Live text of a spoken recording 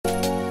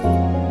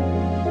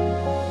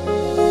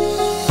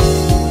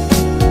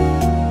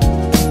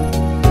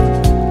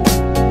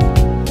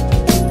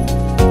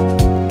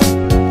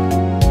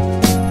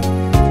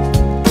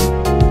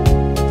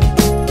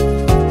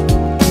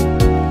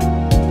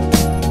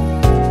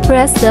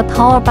Press the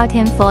power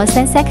button for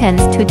 10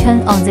 seconds to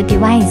turn on the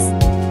device.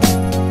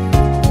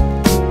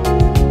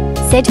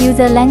 Set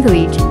user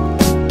language.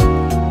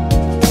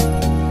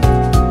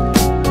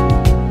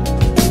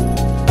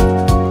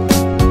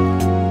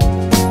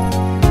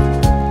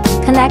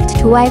 Connect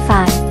to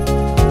Wi-Fi.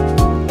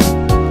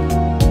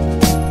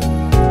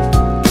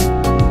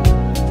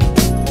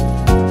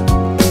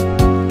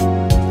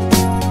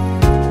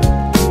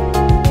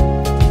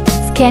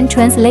 Scan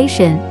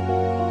translation.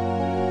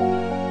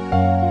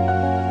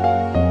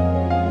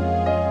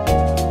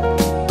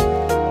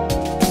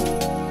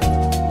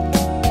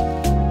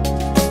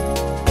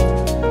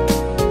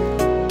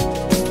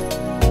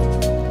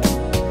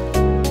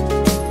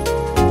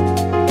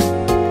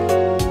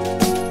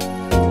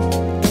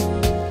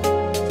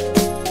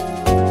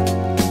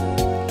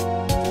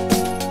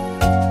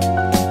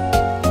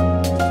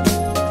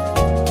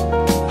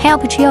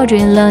 Help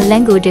children learn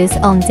languages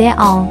on their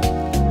own.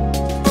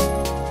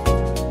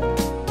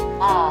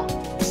 Ah,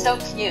 so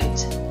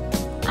cute.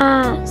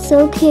 Ah,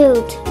 so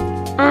cute.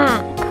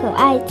 啊，可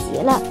爱极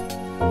了。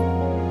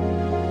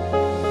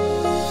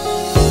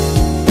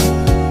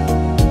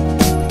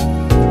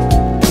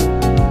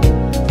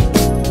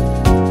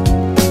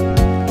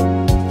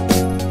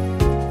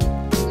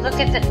Look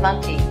at that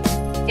monkey.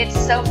 It's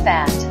so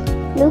fat.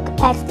 Look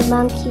at the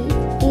monkey.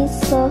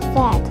 It's so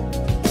fat.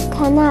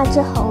 看那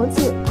只猴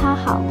子，它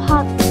好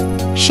胖。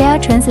Share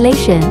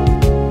translation.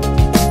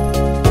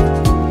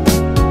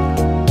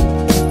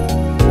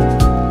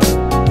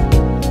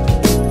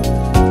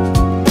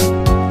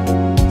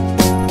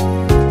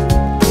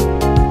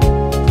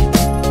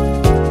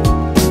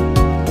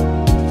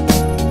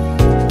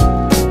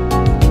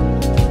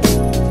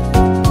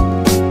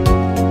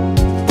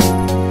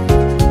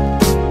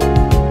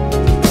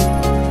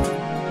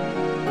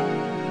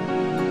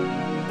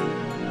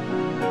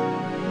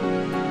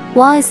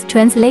 Voice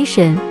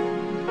translation.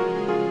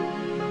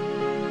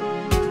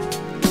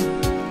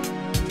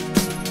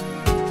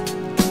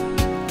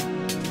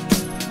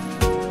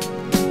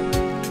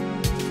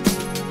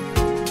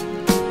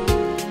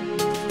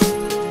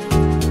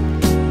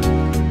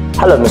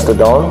 Hello, Mr.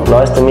 Dong.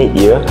 Nice to meet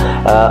you.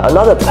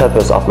 Another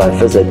purpose of my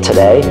visit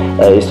today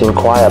is to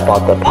inquire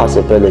about the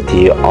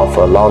possibility of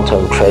a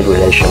long-term trade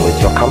relation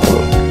with your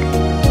company.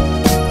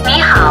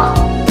 你好，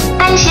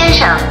丹先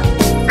生，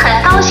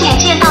很高兴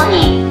见到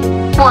你。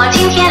我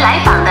今天来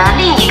访的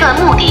另一个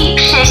目的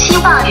是希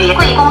望与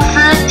贵公司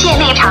建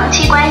立长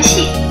期关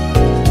系。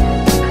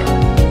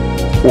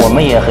我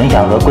们也很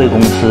想和贵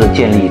公司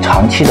建立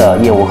长期的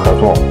业务合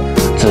作，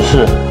只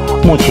是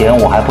目前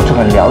我还不是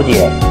很了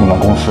解你们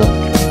公司。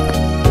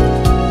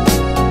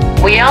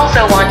We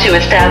also want to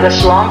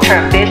establish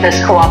long-term business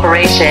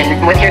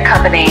cooperation with your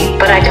company,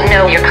 but I don't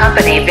know your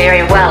company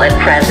very well at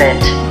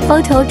present.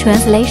 Photo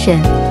translation.